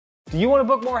Do you want to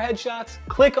book more headshots?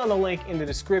 Click on the link in the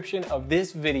description of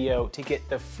this video to get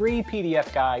the free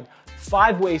PDF guide,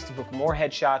 5 ways to book more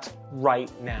headshots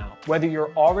right now. Whether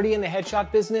you're already in the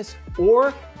headshot business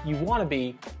or you want to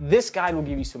be, this guide will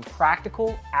give you some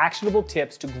practical, actionable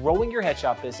tips to growing your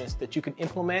headshot business that you can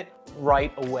implement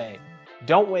right away.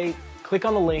 Don't wait, click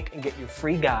on the link and get your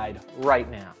free guide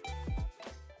right now.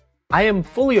 I am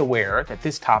fully aware that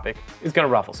this topic is going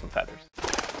to ruffle some feathers.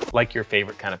 Like your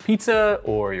favorite kind of pizza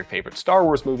or your favorite Star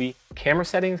Wars movie, camera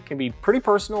settings can be pretty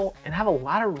personal and have a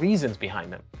lot of reasons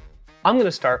behind them. I'm going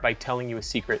to start by telling you a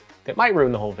secret that might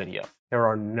ruin the whole video. There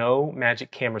are no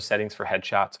magic camera settings for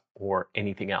headshots or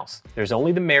anything else. There's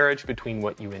only the marriage between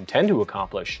what you intend to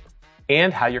accomplish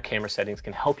and how your camera settings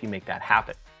can help you make that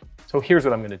happen. So here's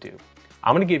what I'm going to do.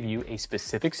 I'm going to give you a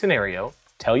specific scenario,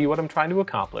 tell you what I'm trying to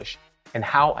accomplish, and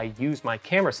how I use my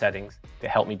camera settings to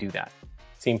help me do that.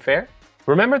 Seem fair?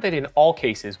 Remember that in all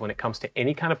cases, when it comes to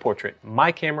any kind of portrait,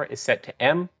 my camera is set to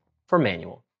M for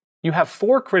manual. You have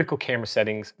 4 critical camera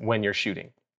settings when you're shooting: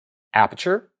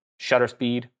 aperture, shutter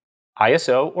speed,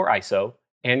 ISO or ISO,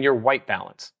 and your white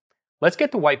balance. Let's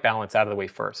get the white balance out of the way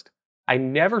first. I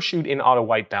never shoot in auto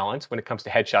white balance when it comes to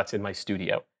headshots in my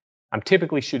studio. I'm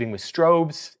typically shooting with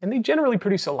strobes, and they generally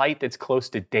produce a light that's close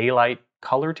to daylight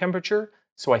color temperature,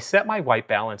 so I set my white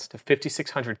balance to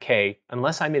 5600K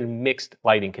unless I'm in mixed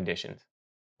lighting conditions.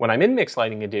 When I'm in mixed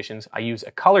lighting conditions, I use a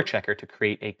color checker to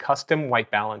create a custom white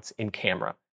balance in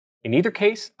camera. In either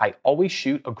case, I always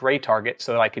shoot a gray target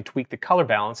so that I can tweak the color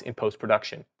balance in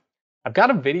post-production. I've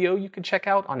got a video you can check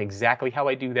out on exactly how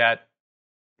I do that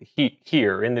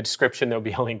here in the description. There'll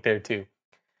be a link there too.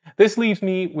 This leaves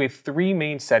me with 3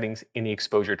 main settings in the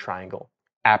exposure triangle: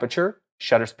 aperture,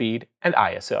 shutter speed, and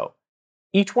ISO.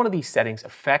 Each one of these settings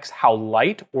affects how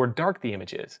light or dark the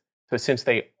image is. So since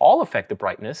they all affect the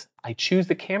brightness, I choose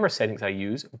the camera settings I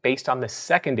use based on the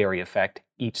secondary effect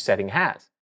each setting has.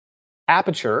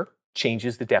 Aperture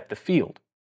changes the depth of field.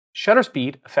 Shutter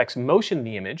speed affects motion in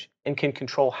the image and can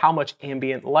control how much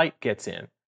ambient light gets in.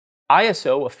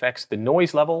 ISO affects the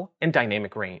noise level and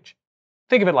dynamic range.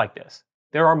 Think of it like this.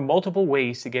 There are multiple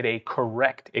ways to get a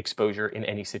correct exposure in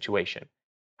any situation.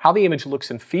 How the image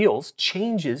looks and feels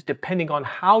changes depending on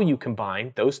how you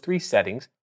combine those 3 settings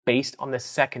based on the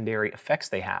secondary effects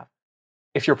they have.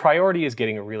 If your priority is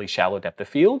getting a really shallow depth of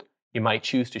field, you might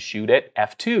choose to shoot at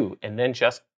f2 and then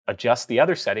just adjust the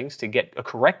other settings to get a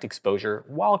correct exposure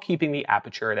while keeping the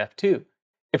aperture at f2.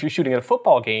 If you're shooting at a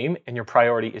football game and your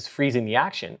priority is freezing the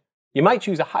action, you might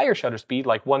choose a higher shutter speed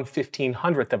like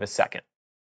 1/1500th of a second.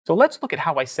 So let's look at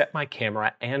how I set my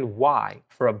camera and why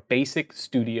for a basic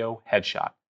studio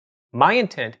headshot. My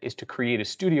intent is to create a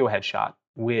studio headshot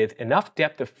with enough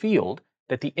depth of field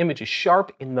that the image is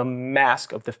sharp in the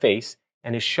mask of the face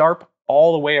and is sharp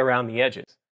all the way around the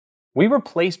edges. We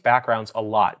replace backgrounds a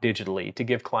lot digitally to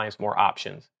give clients more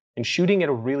options, and shooting at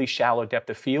a really shallow depth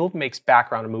of field makes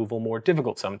background removal more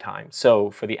difficult sometimes.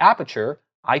 So for the aperture,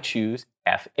 I choose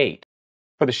f8.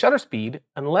 For the shutter speed,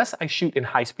 unless I shoot in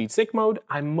high-speed sync mode,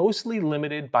 I'm mostly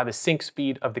limited by the sync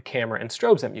speed of the camera and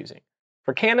strobes I'm using.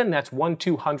 For Canon, that's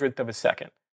 1/200th of a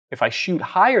second. If I shoot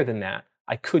higher than that,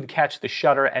 I could catch the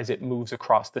shutter as it moves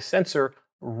across the sensor,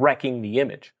 wrecking the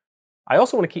image. I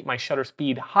also want to keep my shutter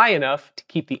speed high enough to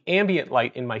keep the ambient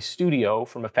light in my studio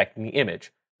from affecting the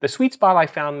image. The sweet spot I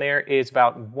found there is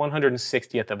about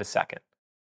 1/160th of a second.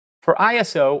 For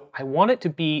ISO, I want it to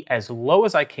be as low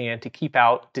as I can to keep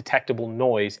out detectable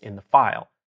noise in the file,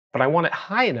 but I want it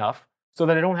high enough so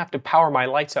that I don't have to power my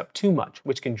lights up too much,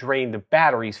 which can drain the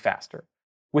batteries faster.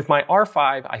 With my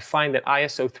R5, I find that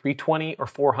ISO 320 or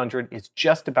 400 is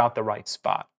just about the right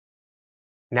spot.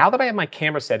 Now that I have my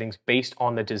camera settings based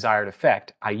on the desired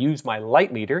effect, I use my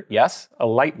light meter, yes, a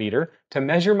light meter, to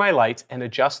measure my lights and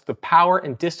adjust the power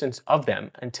and distance of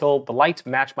them until the lights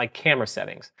match my camera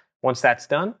settings. Once that's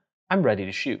done, I'm ready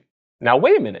to shoot. Now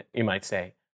wait a minute, you might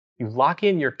say. You lock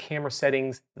in your camera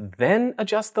settings, then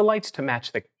adjust the lights to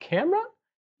match the camera?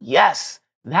 Yes!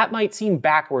 That might seem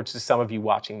backwards to some of you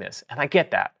watching this, and I get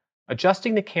that.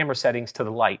 Adjusting the camera settings to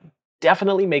the light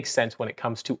definitely makes sense when it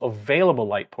comes to available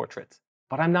light portraits,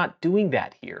 but I'm not doing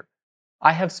that here.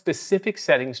 I have specific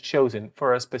settings chosen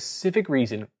for a specific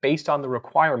reason based on the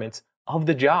requirements of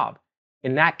the job.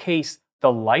 In that case,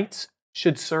 the lights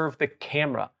should serve the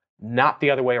camera, not the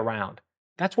other way around.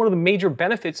 That's one of the major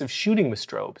benefits of shooting with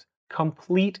strobes: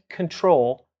 complete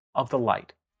control of the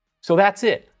light. So that's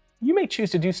it. You may choose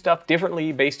to do stuff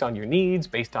differently based on your needs,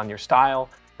 based on your style,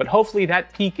 but hopefully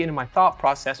that peek into my thought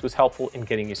process was helpful in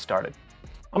getting you started.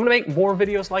 I'm gonna make more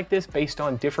videos like this based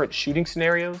on different shooting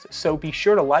scenarios, so be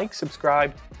sure to like,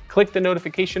 subscribe, click the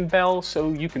notification bell so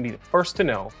you can be the first to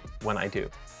know when I do.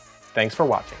 Thanks for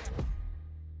watching.